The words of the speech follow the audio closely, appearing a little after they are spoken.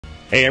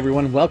Hey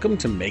everyone, welcome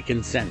to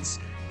Making Sense.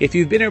 If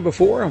you've been here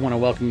before, I want to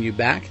welcome you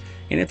back.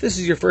 And if this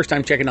is your first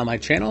time checking out my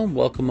channel,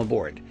 welcome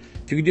aboard.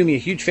 If you could do me a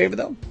huge favor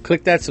though,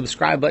 click that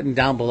subscribe button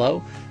down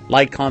below,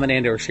 like, comment,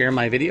 and or share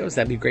my videos,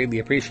 that'd be greatly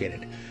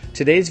appreciated.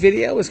 Today's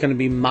video is going to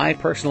be my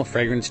personal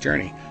fragrance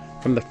journey.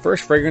 From the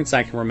first fragrance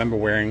I can remember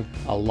wearing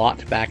a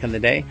lot back in the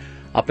day,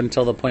 up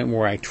until the point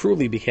where I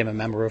truly became a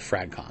member of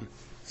FragCon.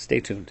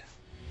 Stay tuned.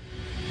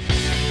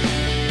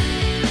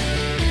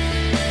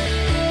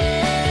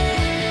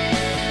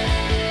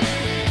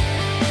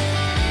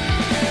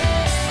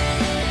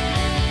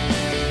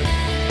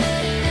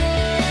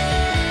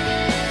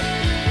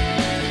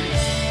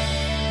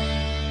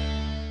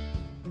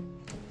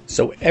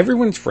 So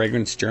everyone's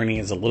fragrance journey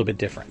is a little bit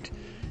different.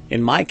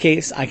 In my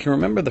case, I can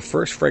remember the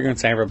first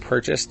fragrance I ever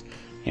purchased,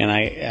 and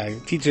I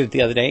featured it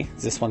the other day.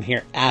 It's this one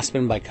here,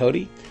 Aspen by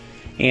Coty.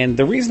 And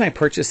the reason I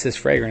purchased this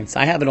fragrance,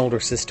 I have an older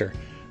sister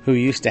who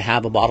used to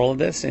have a bottle of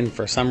this, and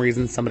for some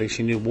reason somebody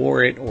she knew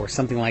wore it or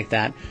something like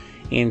that,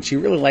 and she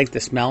really liked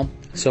the smell.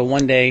 So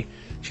one day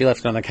she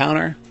left it on the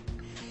counter.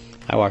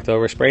 I walked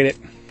over, sprayed it,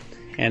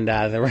 and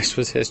the rest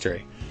was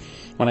history.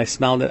 When I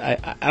smelled it,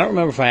 I don't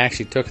remember if I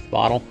actually took the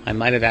bottle. I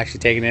might have actually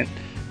taken it.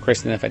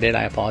 Kristen, if I did,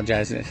 I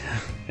apologize.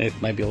 It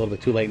might be a little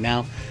bit too late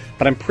now.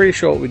 But I'm pretty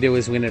sure what we did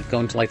was we ended up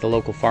going to like the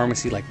local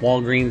pharmacy, like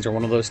Walgreens or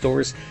one of those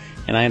stores,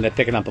 and I ended up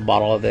picking up a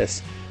bottle of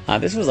this.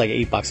 This was like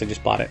 $8. I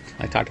just bought it.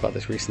 I talked about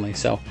this recently.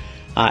 So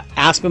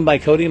Aspen by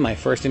Coty, my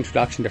first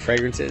introduction to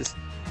fragrances.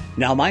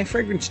 Now, my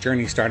fragrance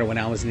journey started when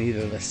I was in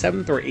either the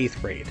 7th or 8th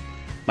grade.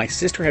 My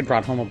sister had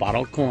brought home a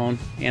bottle of cologne,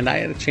 and I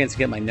had a chance to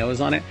get my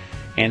nose on it.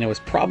 And it was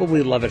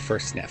probably love at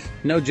first sniff.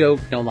 No joke,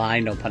 no lie,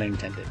 no pun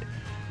intended.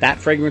 That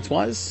fragrance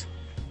was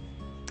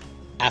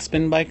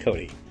Aspen by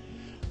Coty.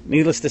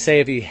 Needless to say,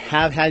 if you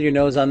have had your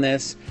nose on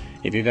this,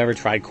 if you've ever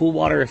tried Cool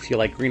Water, if you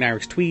like Green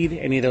Irish Tweed,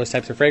 any of those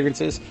types of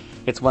fragrances,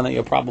 it's one that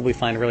you'll probably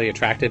find really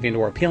attractive and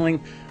or appealing.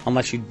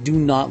 Unless you do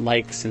not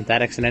like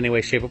synthetics in any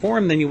way, shape, or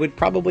form, then you would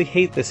probably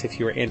hate this if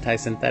you were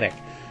anti-synthetic.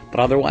 But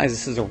otherwise,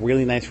 this is a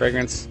really nice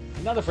fragrance.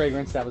 Another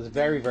fragrance that was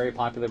very, very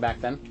popular back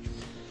then.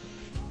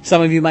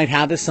 Some of you might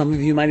have this, some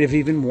of you might have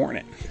even worn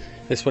it.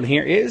 This one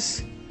here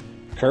is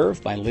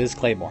Curve by Liz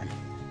Claiborne.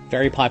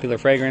 Very popular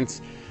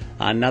fragrance.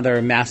 Another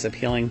mass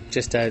appealing,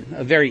 just a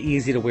very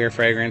easy to wear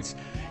fragrance.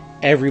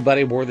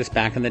 Everybody wore this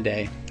back in the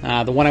day.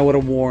 The one I would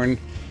have worn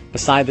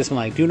beside this one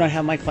I do not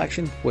have in my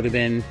collection would have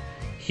been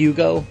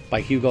Hugo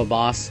by Hugo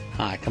Boss.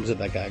 It comes with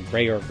like a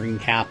gray or green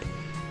cap.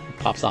 It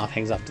pops off,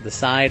 hangs off to the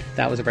side.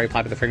 That was a very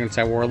popular fragrance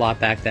I wore a lot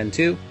back then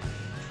too.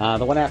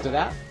 The one after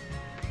that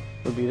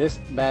would be this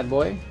bad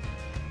boy.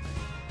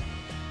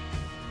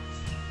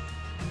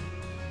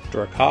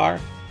 Drakkar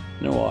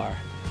Noir.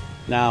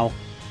 Now,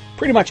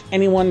 pretty much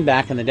anyone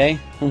back in the day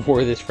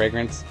wore this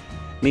fragrance.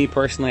 Me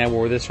personally, I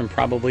wore this from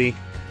probably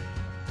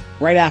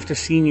right after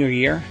senior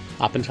year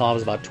up until I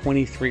was about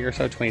 23 or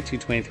so, 22,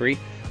 23,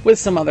 with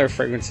some other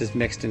fragrances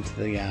mixed into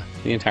the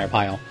entire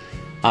pile.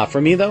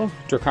 For me though,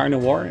 Drakkar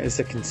Noir is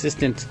a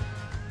consistent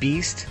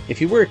beast. If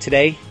you wear it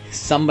today,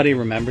 somebody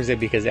remembers it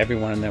because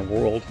everyone in their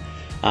world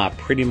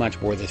pretty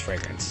much wore this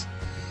fragrance.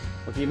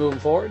 We'll keep moving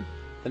forward.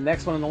 The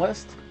next one on the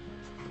list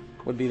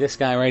would be this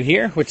guy right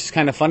here, which is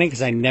kind of funny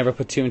because I never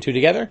put two and two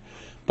together,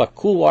 but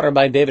Cool Water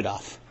by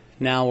Davidoff.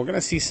 Now, we're going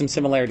to see some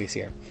similarities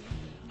here.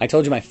 I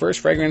told you my first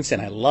fragrance, and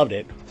I loved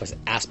it, was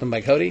Aspen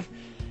by Coty,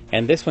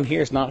 and this one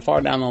here is not far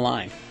down the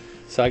line.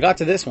 So I got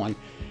to this one,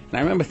 and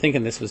I remember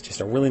thinking this was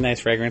just a really nice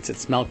fragrance. It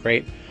smelled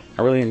great.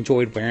 I really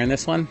enjoyed wearing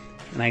this one,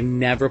 and I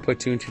never put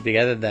two and two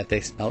together that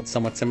they smelled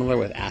somewhat similar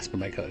with Aspen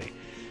by Coty.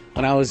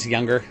 When I was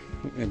younger,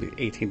 maybe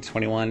 18 to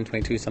 21,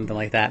 22, something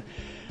like that,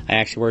 I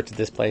actually worked at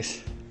this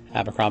place,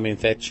 Abercrombie &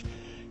 Fitch.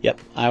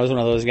 Yep, I was one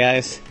of those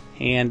guys.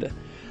 And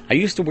I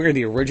used to wear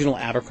the original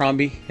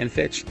Abercrombie &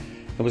 Fitch.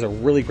 It was a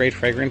really great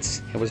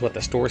fragrance. It was what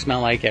the store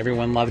smelled like.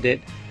 Everyone loved it,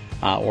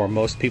 or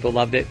most people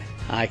loved it.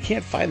 I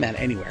can't find that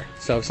anywhere.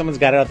 So if someone's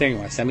got it out there and you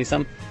want to send me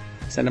some,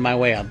 send it my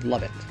way. I'd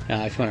love it.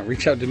 If you want to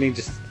reach out to me,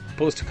 just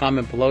post a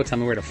comment below. Tell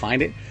me where to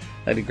find it.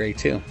 That'd be great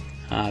too.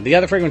 The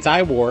other fragrance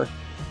I wore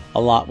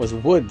a lot was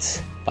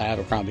Woods by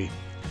Abercrombie.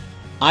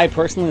 I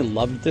personally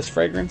loved this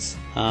fragrance.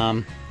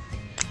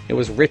 It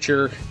was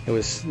richer. It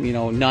was, you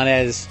know, not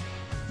as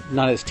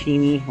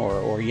teeny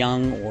or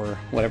young or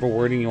whatever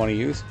wording you want to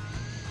use.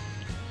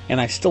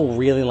 And I still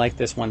really like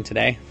this one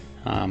today.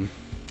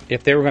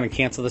 If they were going to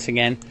cancel this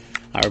again,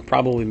 I would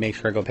probably make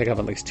sure I go pick up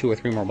at least 2 or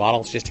 3 more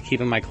bottles just to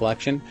keep in my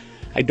collection.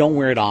 I don't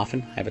wear it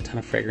often. I have a ton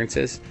of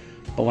fragrances,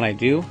 but when I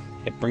do,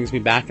 it brings me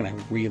back, and I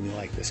really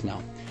like the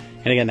smell.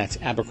 And again, that's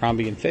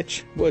Abercrombie &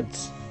 Fitch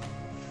Woods.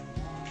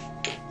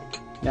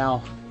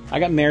 Now, I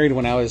got married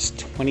when I was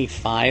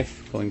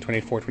 25, going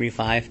 24,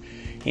 25,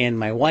 and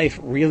my wife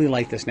really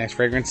liked this next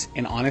fragrance.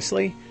 And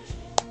honestly,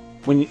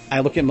 when I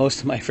look at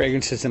most of my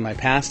fragrances in my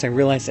past, I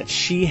realized that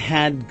she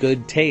had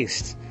good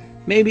taste.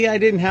 Maybe I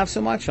didn't have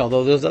so much,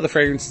 although those other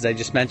fragrances I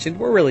just mentioned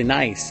were really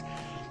nice.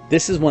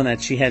 This is one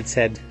that she had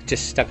said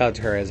just stuck out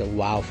to her as a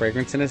wow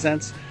fragrance in a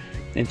sense,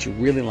 and she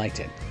really liked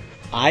it.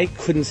 I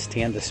couldn't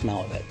stand the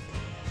smell of it.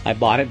 I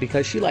bought it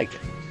because she liked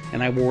it.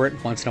 and I wore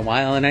it once in a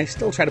while, and I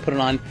still try to put it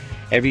on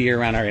every year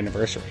around our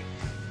anniversary.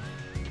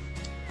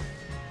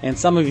 And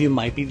some of you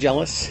might be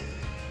jealous.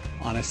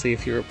 Honestly,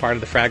 if you're a part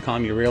of the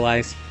FragCom, you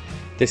realize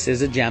this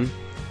is a gem.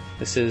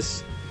 This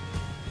is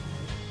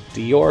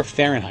Dior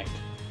Fahrenheit.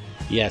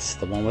 Yes,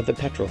 the one with the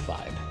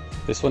petrified.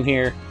 This one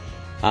here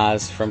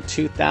is from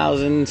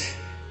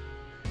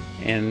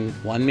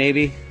 2001,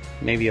 maybe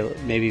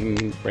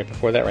even right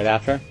before that, right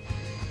after.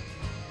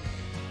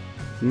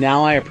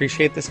 Now I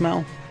appreciate the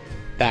smell.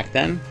 Back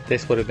then,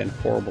 this would have been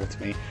horrible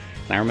to me.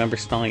 And I remember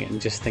smelling it and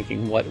just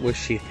thinking, what was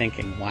she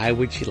thinking? Why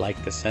would she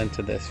like the scent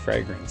of this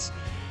fragrance?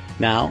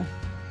 Now,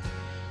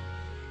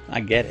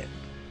 I get it.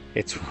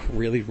 It's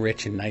really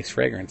rich and nice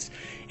fragrance.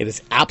 It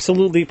is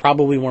absolutely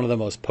probably one of the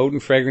most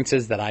potent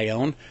fragrances that I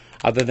own,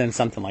 other than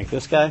something like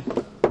this guy.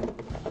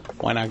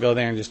 Why not go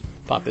there and just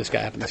pop this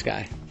guy up in the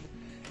sky?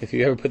 If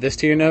you ever put this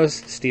to your nose,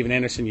 Steven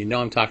Anderson, you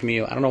know I'm talking to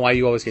you. I don't know why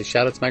you always get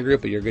shout-outs to my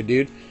group, but you're a good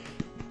dude.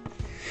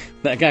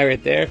 That guy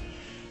right there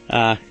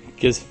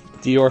gives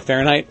Dior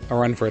Fahrenheit a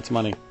run for its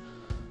money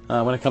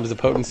when it comes to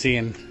potency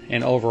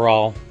and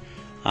overall.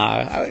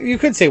 You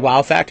could say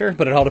wow factor,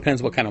 but it all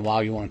depends what kind of wow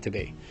you want it to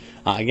be.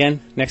 Again,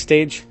 next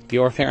stage,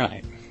 Dior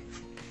Fahrenheit.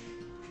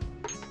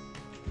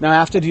 Now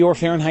after Dior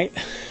Fahrenheit,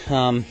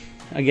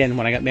 again,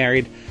 when I got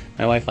married,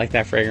 my wife liked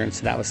that fragrance,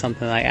 so that was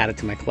something that I added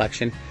to my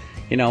collection.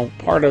 You know,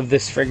 part of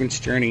this fragrance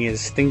journey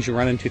is things you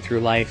run into through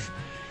life,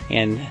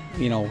 and,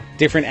 you know,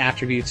 different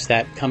attributes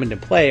that come into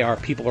play are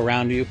people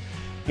around you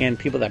and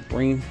people that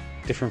bring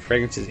different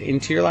fragrances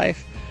into your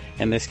life.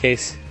 In this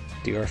case,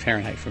 Dior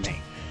Fahrenheit for me.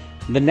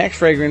 The next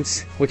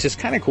fragrance, which is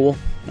kind of cool,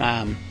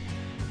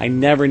 I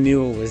never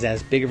knew it was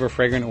as big of a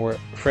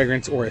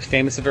fragrance or as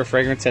famous of a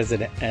fragrance as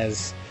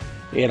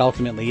it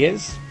ultimately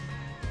is.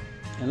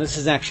 And this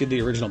is actually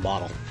the original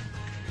bottle.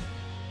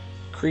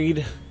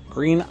 Creed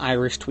Green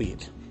Irish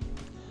Tweed.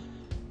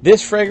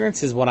 This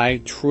fragrance is what I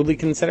truly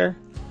consider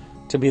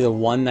to be the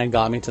one that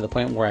got me to the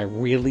point where I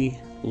really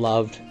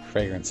loved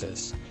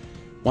fragrances.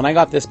 When I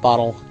got this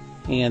bottle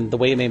and the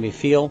way it made me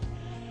feel,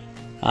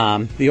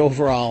 the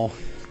overall,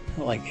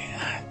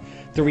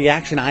 the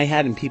reaction I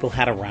had and people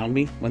had around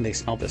me when they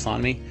smelled this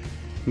on me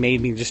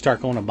made me just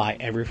start going to buy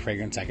every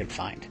fragrance I could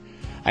find.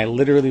 I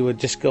literally would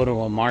just go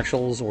to a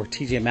Marshall's or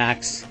TJ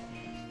Maxx,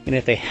 and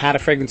if they had a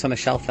fragrance on the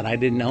shelf that I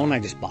didn't own, I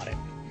just bought it.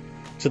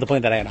 To the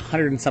point that I had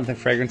 100 and something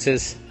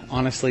fragrances.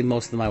 Honestly,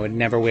 most of them I would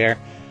never wear,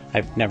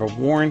 I've never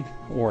worn,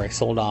 or I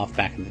sold off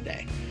back in the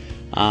day.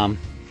 And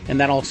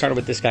that all started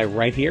with this guy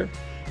right here,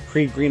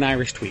 Creed Green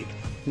Irish Tweed.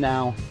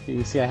 Now, you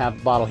can see I have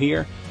the bottle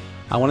here.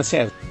 I want to say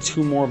I have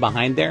two more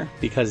behind there,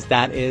 because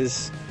that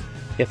is,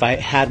 if I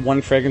had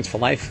one fragrance for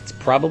life, it's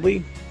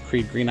probably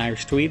Creed Green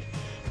Irish Tweed,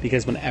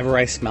 because whenever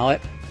I smell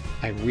it,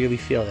 I really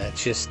feel that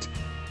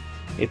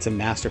it's a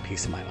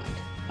masterpiece in my mind.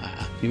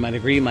 You might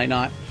agree, you might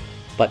not,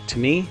 but to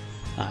me,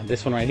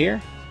 this one right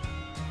here,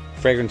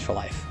 fragrance for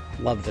life.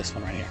 Love this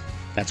one right here.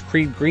 That's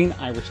Creed Green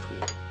Irish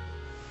Tweed.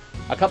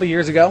 A couple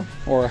years ago,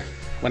 or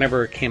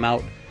whenever it came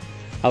out,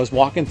 I was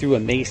walking through a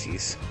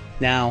Macy's.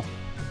 Now,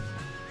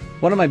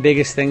 one of my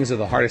biggest things, or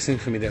the hardest thing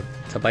for me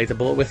to bite the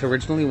bullet with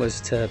originally,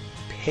 was to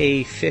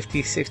pay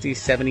 50, 60,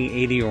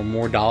 70, 80 or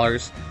more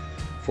dollars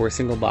for a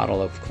single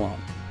bottle of cologne,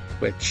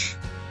 which,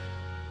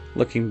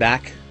 looking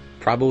back,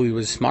 probably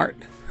was smart.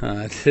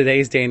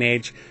 Today's day and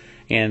age,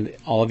 and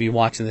all of you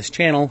watching this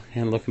channel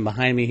and looking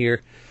behind me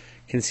here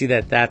can see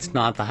that that's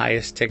not the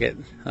highest ticket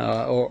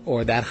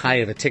or that high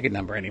of a ticket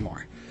number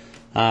anymore.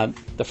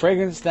 The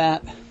fragrance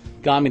that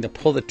got me to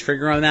pull the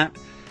trigger on that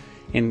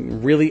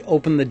and really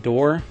open the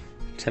door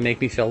to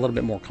make me feel a little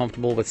bit more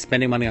comfortable with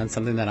spending money on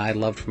something that I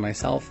loved for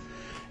myself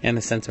and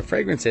the sense of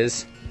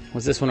fragrances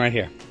was this one right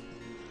here.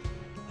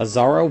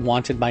 Azzaro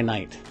Wanted by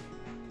Night.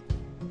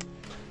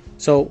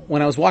 So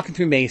when I was walking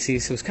through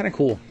Macy's, it was kind of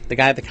cool. The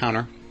guy at the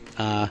counter,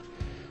 I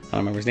don't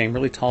remember his name,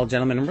 really tall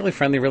gentleman, really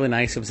friendly, really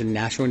nice. It was in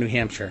Nashua, New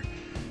Hampshire.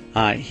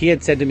 He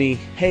had said to me,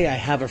 hey, I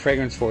have a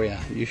fragrance for you.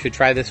 You should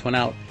try this one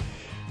out.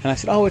 And I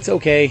said, oh, it's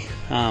okay.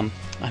 I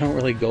don't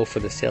really go for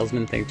the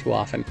salesman thing too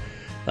often.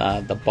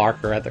 The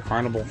barker at the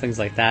carnival, things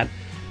like that.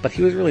 But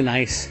he was really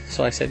nice.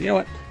 So I said, you know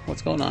what?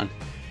 What's going on?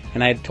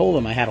 And I had told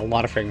him I had a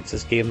lot of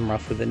fragrances, gave him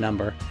roughly the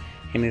number.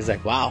 And he's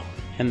like, wow.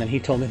 And then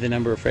he told me the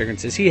number of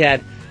fragrances he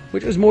had,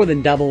 which was more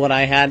than double what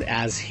I had,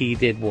 as he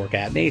did work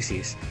at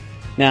Macy's.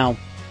 Now,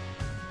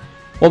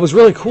 what was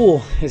really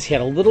cool is he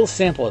had a little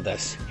sample of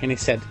this, and he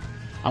said,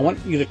 I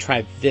want you to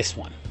try this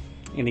one.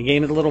 And he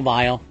gave me the little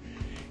vial,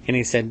 and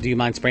he said, do you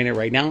mind spraying it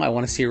right now? I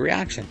want to see your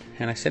reaction.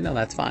 And I said, no,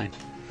 that's fine.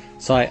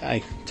 So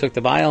I took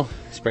the vial,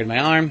 sprayed my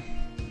arm,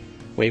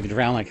 waved it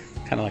around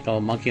kind of like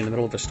a monkey in the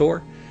middle of a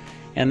store,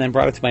 and then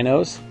brought it to my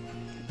nose,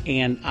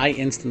 and I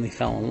instantly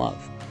fell in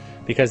love.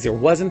 Because there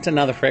wasn't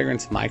another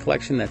fragrance in my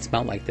collection that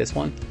smelled like this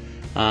one.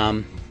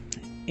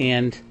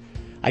 And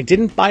I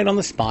didn't buy it on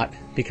the spot,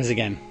 because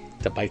again,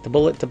 to bite the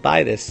bullet to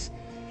buy this,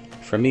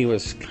 for me,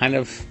 was kind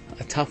of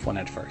a tough one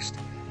at first.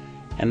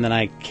 And then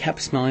I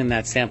kept smelling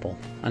that sample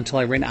until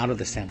I ran out of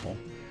the sample.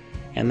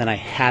 And then I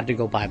had to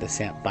go buy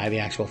the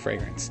actual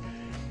fragrance.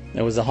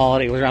 It was a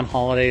holiday. It was around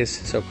holidays,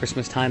 so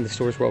Christmas time. The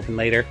stores were open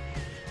later,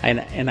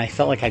 and I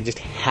felt like I just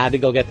had to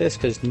go get this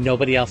because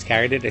nobody else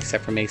carried it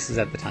except for Macy's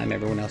at the time.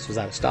 Everyone else was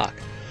out of stock,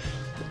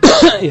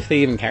 if they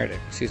even carried it.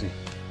 Excuse me.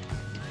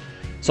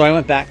 So I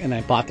went back and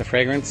I bought the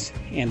fragrance,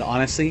 and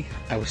honestly,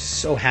 I was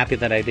so happy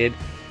that I did.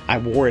 I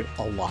wore it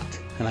a lot,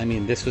 and I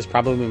mean, this was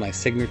probably my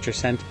signature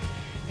scent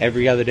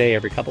every other day,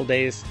 every couple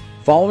days.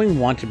 Following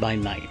Wanted by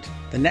Night,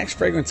 the next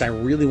fragrance I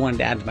really wanted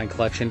to add to my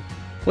collection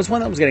was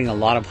one that was getting a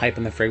lot of hype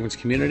in the fragrance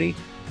community,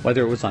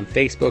 whether it was on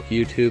Facebook,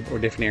 YouTube, or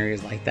different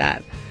areas like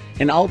that.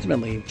 And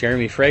ultimately,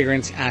 Jeremy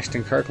Fragrance,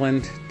 Ashton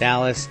Kirkland,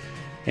 Dallas,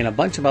 and a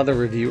bunch of other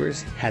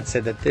reviewers had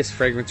said that this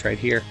fragrance right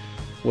here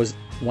was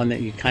one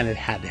that you kind of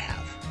had to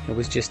have. It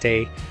was just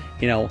a,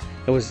 you know,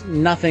 it was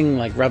nothing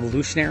like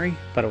revolutionary,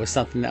 but it was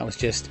something that was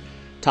just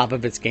top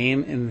of its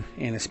game,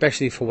 and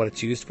especially for what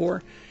it's used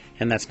for.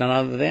 And that's none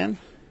other than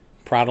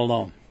Prada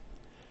L'Homme.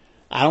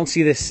 I don't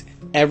see this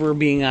ever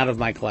being out of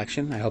my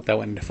collection. I hope that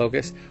went into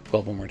focus.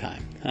 Well, one more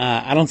time.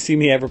 I don't see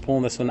me ever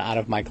pulling this one out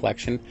of my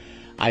collection.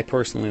 I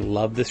personally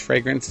love this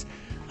fragrance.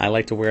 I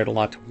like to wear it a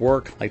lot to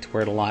work, like to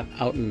wear it a lot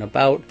out and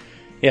about.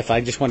 If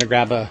I just want to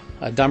grab a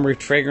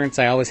dumb-roofed fragrance,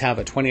 I always have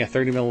a 20 or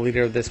 30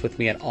 milliliter of this with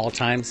me at all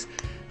times,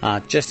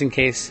 just in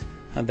case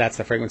that's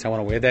the fragrance I want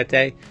to wear that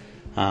day.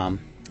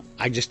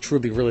 I just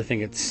truly, really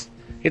think it's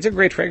a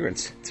great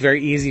fragrance. It's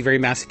very easy, very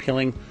mass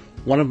appealing.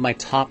 One of my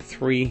top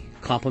 3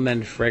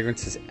 complimented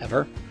fragrances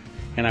ever.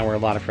 And I wear a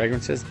lot of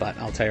fragrances, but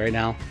I'll tell you right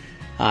now,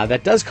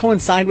 that does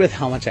coincide with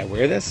how much I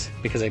wear this,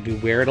 because I do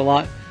wear it a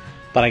lot,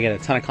 but I get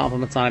a ton of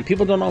compliments on it.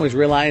 People don't always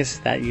realize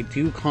that you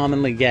do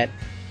commonly get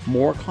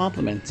more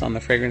compliments on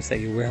the fragrance that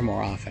you wear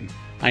more often.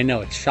 I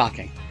know it's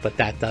shocking, but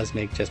that does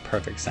make just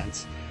perfect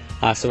sense.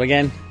 So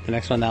again, the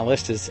next one on that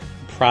list is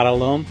Prada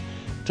L'Homme.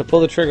 To pull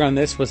the trigger on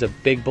this was a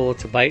big bullet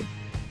to bite,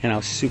 and I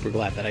was super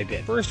glad that I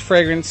did. First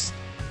fragrance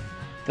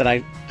that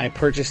I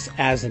purchased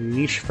as a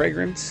niche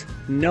fragrance,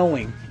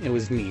 knowing it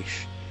was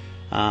niche.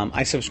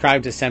 I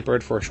subscribed to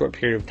Scentbird for a short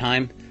period of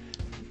time,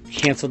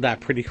 canceled that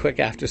pretty quick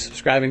after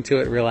subscribing to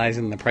it,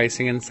 realizing the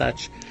pricing and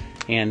such,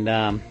 and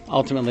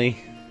ultimately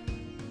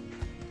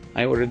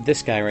I ordered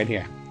this guy right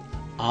here,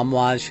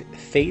 Amouage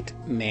Fate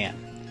Man.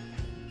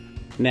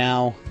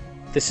 Now,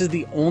 this is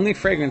the only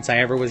fragrance I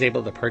ever was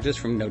able to purchase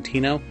from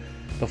Notino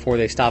before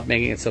they stopped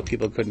making it so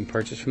people couldn't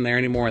purchase from there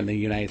anymore in the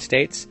United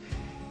States.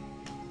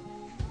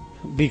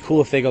 Be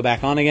cool if they go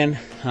back on again.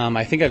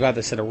 I think I got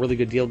this at a really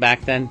good deal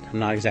back then. I'm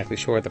not exactly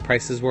sure what the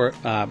prices were,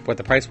 what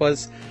the price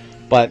was,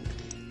 but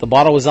the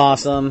bottle was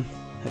awesome.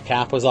 The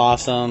cap was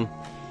awesome.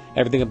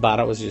 Everything about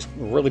it was just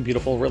really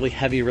beautiful, really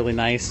heavy, really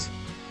nice.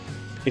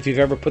 If you've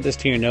ever put this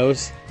to your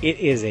nose, it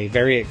is a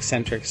very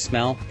eccentric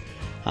smell.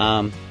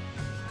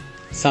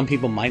 Some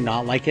people might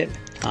not like it.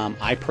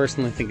 I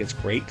personally think it's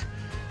great,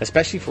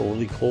 especially for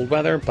really cold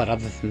weather. But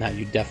other than that,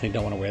 you definitely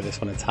don't want to wear this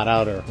when it's hot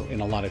out or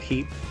in a lot of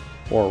heat,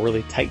 or a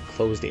really tight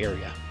closed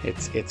area.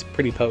 It's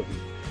pretty potent.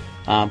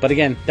 But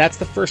again, that's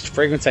the first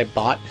fragrance I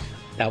bought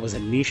that was a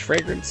niche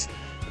fragrance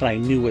that I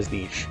knew was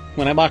niche.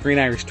 When I bought Green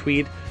Irish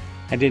Tweed,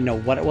 I didn't know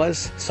what it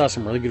was. Saw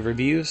some really good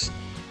reviews.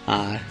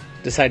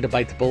 Decided to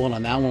bite the bullet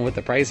on that one with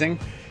the pricing.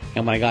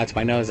 And when I got it to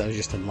my nose, I was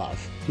just in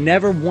love.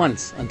 Never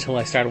once until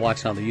I started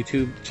watching all the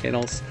YouTube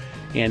channels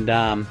and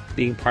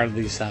being part of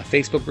these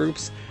Facebook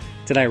groups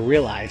did I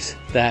realize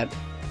that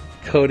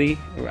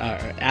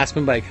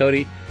Aspen by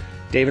Cody,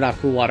 David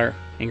Off Coolwater,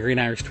 and Green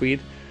Irish Tweed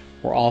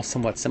were all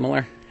somewhat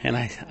similar. And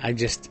I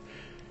just,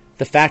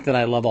 the fact that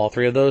I love all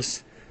 3 of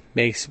those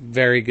makes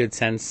very good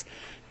sense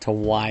to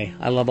why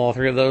I love all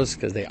 3 of those,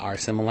 because they are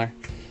similar.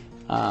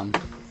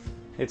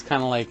 It's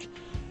kind of like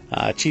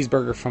a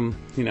cheeseburger from,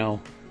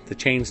 the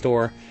chain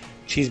store,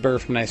 cheeseburger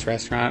from a nice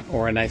restaurant,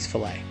 or a nice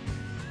filet.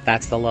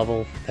 That's the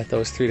level that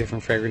those 3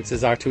 different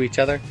fragrances are to each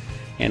other.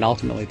 And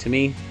ultimately, to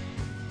me,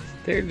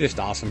 they're just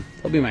awesome.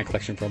 They'll be in my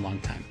collection for a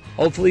long time.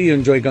 Hopefully you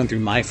enjoyed going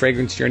through my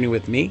fragrance journey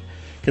with me,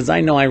 because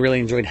I know I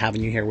really enjoyed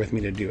having you here with me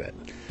to do it.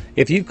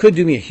 If you could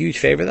do me a huge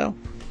favor, though,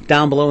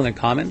 down below in the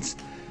comments,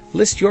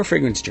 list your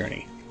fragrance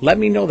journey. Let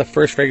me know the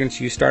first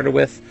fragrance you started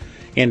with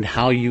and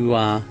how you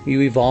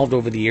evolved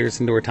over the years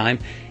and over time,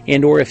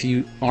 and or if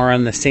you are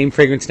on the same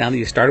fragrance now that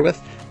you started with,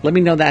 let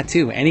me know that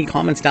too. Any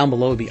comments down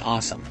below would be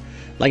awesome.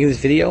 Liking this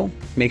video,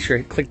 make sure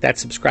to click that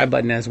subscribe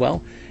button as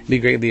well. It'd be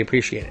greatly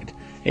appreciated.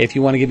 If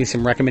you want to give me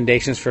some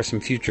recommendations for some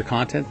future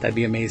content, that'd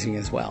be amazing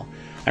as well.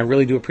 I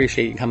really do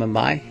appreciate you coming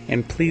by,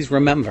 and please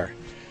remember,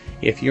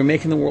 if you're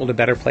making the world a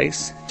better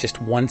place,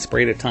 just one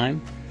spray at a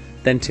time,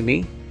 then to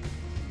me,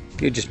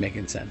 you're just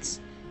making sense.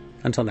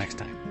 Until next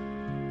time.